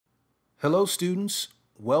Hello students,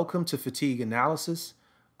 welcome to Fatigue Analysis.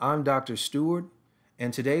 I'm Dr. Stewart,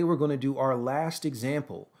 and today we're going to do our last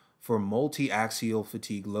example for multi-axial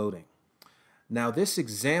fatigue loading. Now this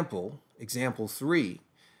example 3,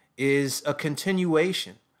 is a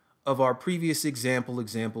continuation of our previous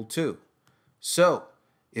example 2. So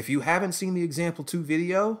if you haven't seen the example 2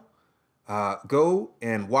 video, go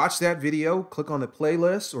and watch that video, click on the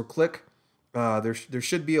playlist or click there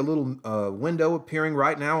should be a little window appearing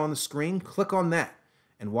right now on the screen. Click on that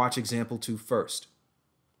and watch example 2 first.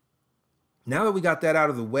 Now that we got that out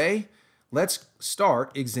of the way, let's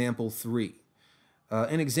start example 3.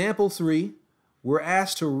 In example 3, we're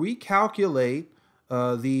asked to recalculate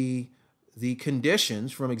the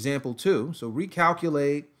conditions from example 2. So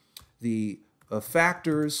recalculate the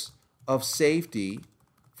factors of safety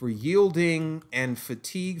for yielding and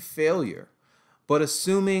fatigue failure, but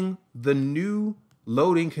assuming the new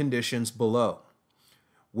loading conditions below,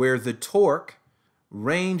 where the torque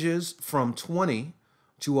ranges from 20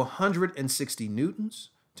 to 160 newtons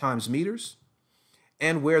times meters,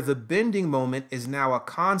 and where the bending moment is now a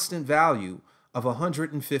constant value of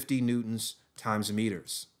 150 newtons times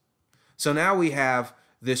meters. So now we have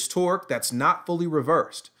this torque that's not fully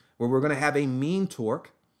reversed, where we're going to have a mean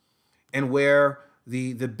torque, and where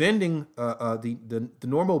the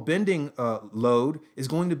normal bending load is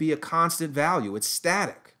going to be a constant value. It's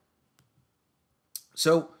static.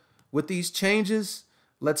 So with these changes,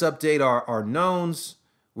 let's update our knowns.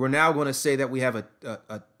 We're now going to say that we have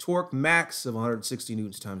a torque max of 160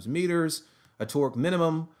 newtons times meters, a torque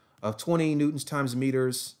minimum of 20 newtons times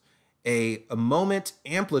meters, a moment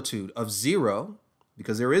amplitude of 0,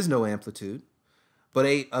 because there is no amplitude, but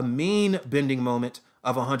a mean bending moment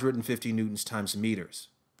of 150 newtons times meters,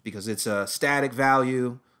 because it's a static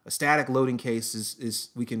value. A static loading case is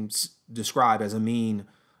we can describe as a mean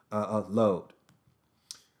load.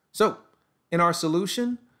 So in our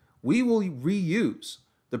solution, we will reuse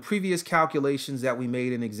the previous calculations that we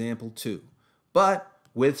made in example 2, but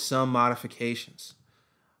with some modifications.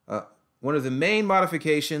 One of the main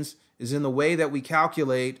modifications is in the way that we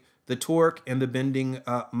calculate the torque and the bending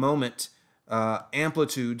moment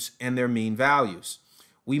amplitudes and their mean values.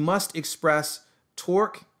 We must express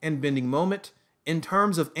torque and bending moment in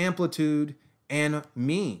terms of amplitude and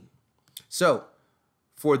mean. So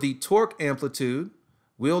for the torque amplitude,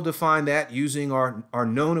 we'll define that using our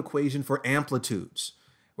known equation for amplitudes,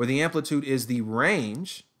 where the amplitude is the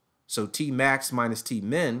range, so T max minus T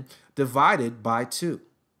min, divided by 2.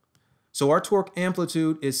 So our torque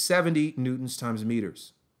amplitude is 70 newtons times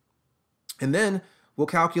meters. And then we'll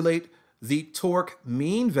calculate the torque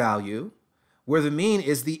mean value, where the mean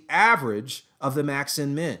is the average of the max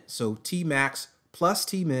and min. So T max plus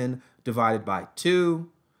T min divided by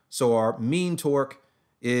 2. So our mean torque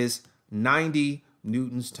is 90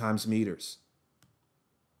 newtons times meters.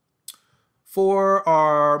 For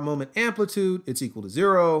our moment amplitude, it's equal to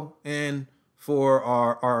 0. And for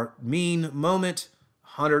our mean moment,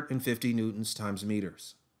 150 newtons times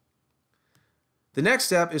meters. The next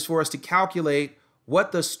step is for us to calculate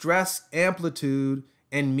what the stress amplitude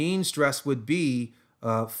and mean stress would be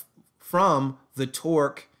from the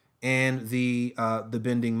torque and the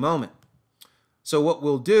bending moment. So what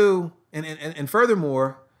we'll do, and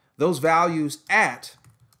furthermore, those values at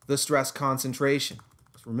the stress concentration.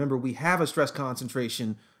 Remember, we have a stress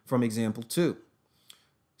concentration from example 2.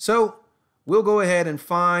 So we'll go ahead and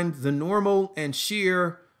find the normal and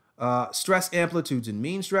shear stress amplitudes and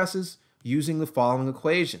mean stresses using the following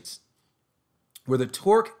equations, where the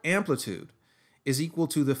torque amplitude is equal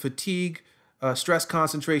to the fatigue stress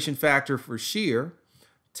concentration factor for shear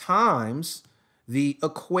times the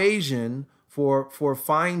equation for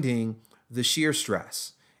finding the shear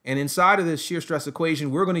stress. And inside of this shear stress equation,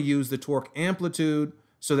 we're going to use the torque amplitude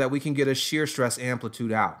so that we can get a shear stress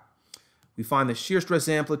amplitude out. We find the shear stress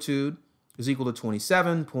amplitude is equal to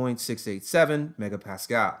 27.687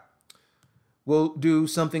 megapascal. We'll do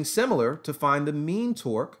something similar to find the mean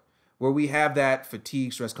torque, where we have that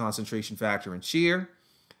fatigue stress concentration factor in shear,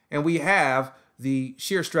 and we have the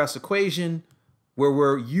shear stress equation where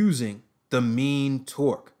we're using the mean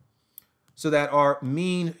torque, so that our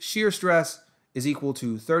mean shear stress is equal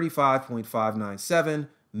to 35.597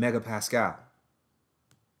 megapascal.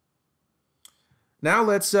 Now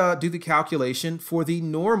let's do the calculation for the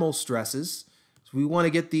normal stresses. So we want to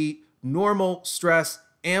get the normal stress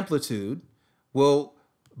amplitude. We'll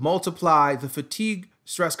multiply the fatigue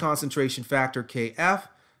stress concentration factor Kf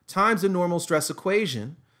times the normal stress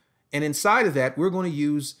equation, and inside of that we're going to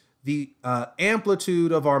use the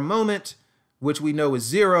amplitude of our moment, which we know is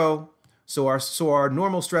 0, so our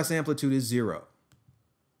normal stress amplitude is 0.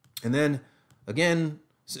 And then again,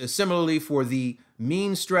 Similarly, for the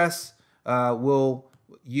mean stress, we'll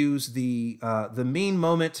use the mean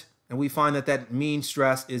moment, and we find that that mean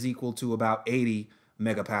stress is equal to about 80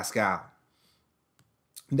 megapascal.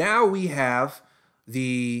 Now we have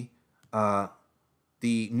the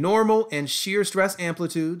normal and shear stress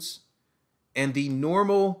amplitudes and the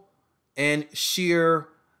normal and shear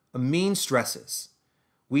mean stresses.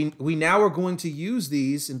 We now are going to use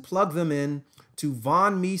these and plug them in to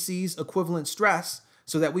von Mises equivalent stress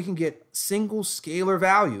so that we can get single scalar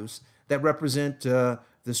values that represent the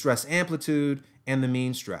stress amplitude and the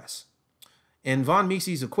mean stress. In von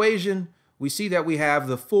Mises equation, we see that we have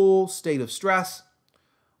the full state of stress.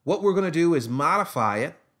 What we're going to do is modify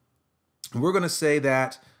it. We're going to say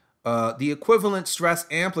that the equivalent stress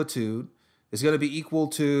amplitude is going to be equal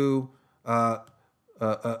to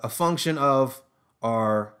a function of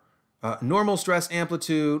our normal stress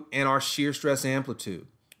amplitude and our shear stress amplitude.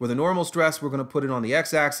 Where the normal stress, we're going to put it on the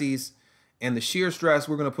x-axis, and the shear stress,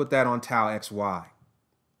 we're going to put that on tau xy. All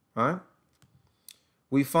right?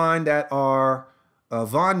 We find that our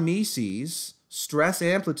von Mises stress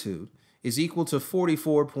amplitude is equal to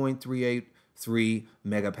 44.383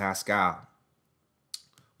 megapascal.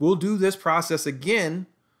 We'll do this process again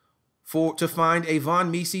to find a von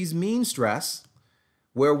Mises mean stress,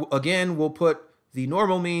 where again we'll put the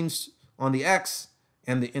normal means on the x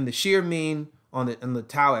and the shear mean on the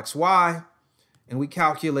tau xy, and we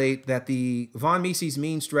calculate that the von Mises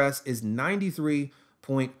mean stress is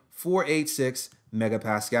 93.486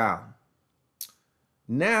 megapascal.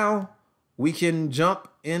 Now we can jump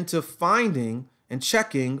into finding and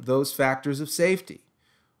checking those factors of safety.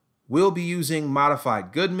 We'll be using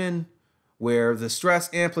modified Goodman, where the stress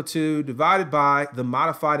amplitude divided by the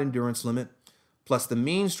modified endurance limit plus the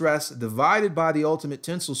mean stress divided by the ultimate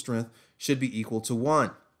tensile strength should be equal to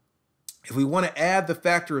 1. If we want to add the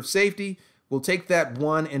factor of safety, we'll take that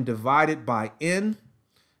 1 and divide it by n,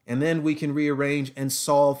 and then we can rearrange and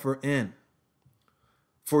solve for n.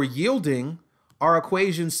 For yielding, our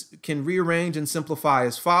equations can rearrange and simplify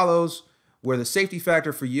as follows, where the safety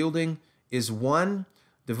factor for yielding is 1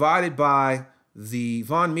 divided by the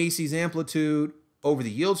von Mises amplitude over the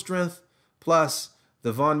yield strength plus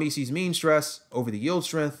the von Mises mean stress over the yield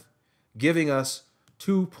strength, giving us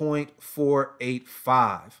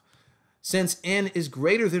 2.485. Since n is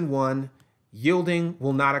greater than 1, yielding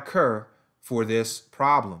will not occur for this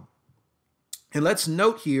problem. And let's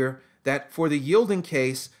note here that for the yielding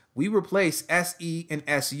case, we replace SE and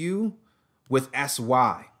SU with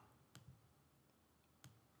SY.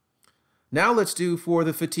 Now let's do for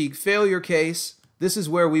the fatigue failure case. This is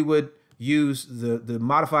where we would use the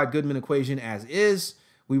modified Goodman equation as is.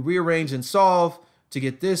 We rearrange and solve to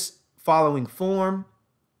get this following form.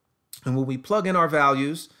 And when we plug in our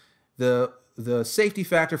values, the safety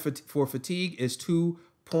factor for fatigue is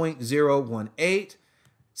 2.018.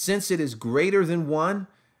 Since it is greater than 1,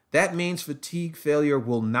 that means fatigue failure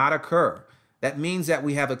will not occur. That means that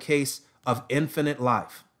we have a case of infinite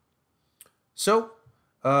life. So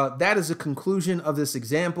that is a conclusion of this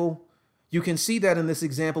example. You can see that in this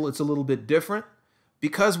example, it's a little bit different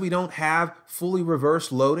because we don't have fully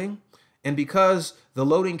reversed loading, and because the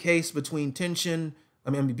loading case between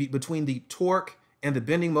between the torque and the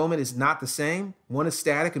bending moment is not the same. One is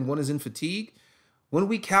static and one is in fatigue. When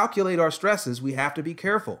we calculate our stresses, we have to be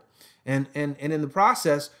careful. And in the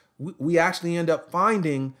process, we actually end up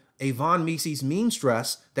finding a von Mises mean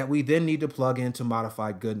stress that we then need to plug into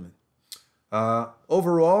modified Goodman.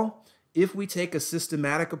 Overall, if we take a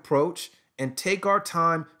systematic approach and take our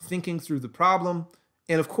time thinking through the problem,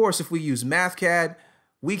 and of course, if we use MathCAD,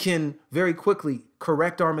 we can very quickly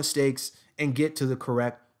correct our mistakes and get to the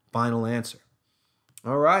correct final answer.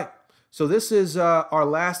 All right, so this is our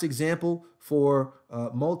last example for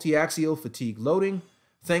multi-axial fatigue loading.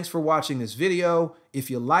 Thanks for watching this video.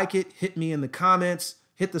 If you like it, hit me in the comments,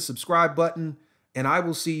 hit the subscribe button, and I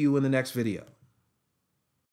will see you in the next video.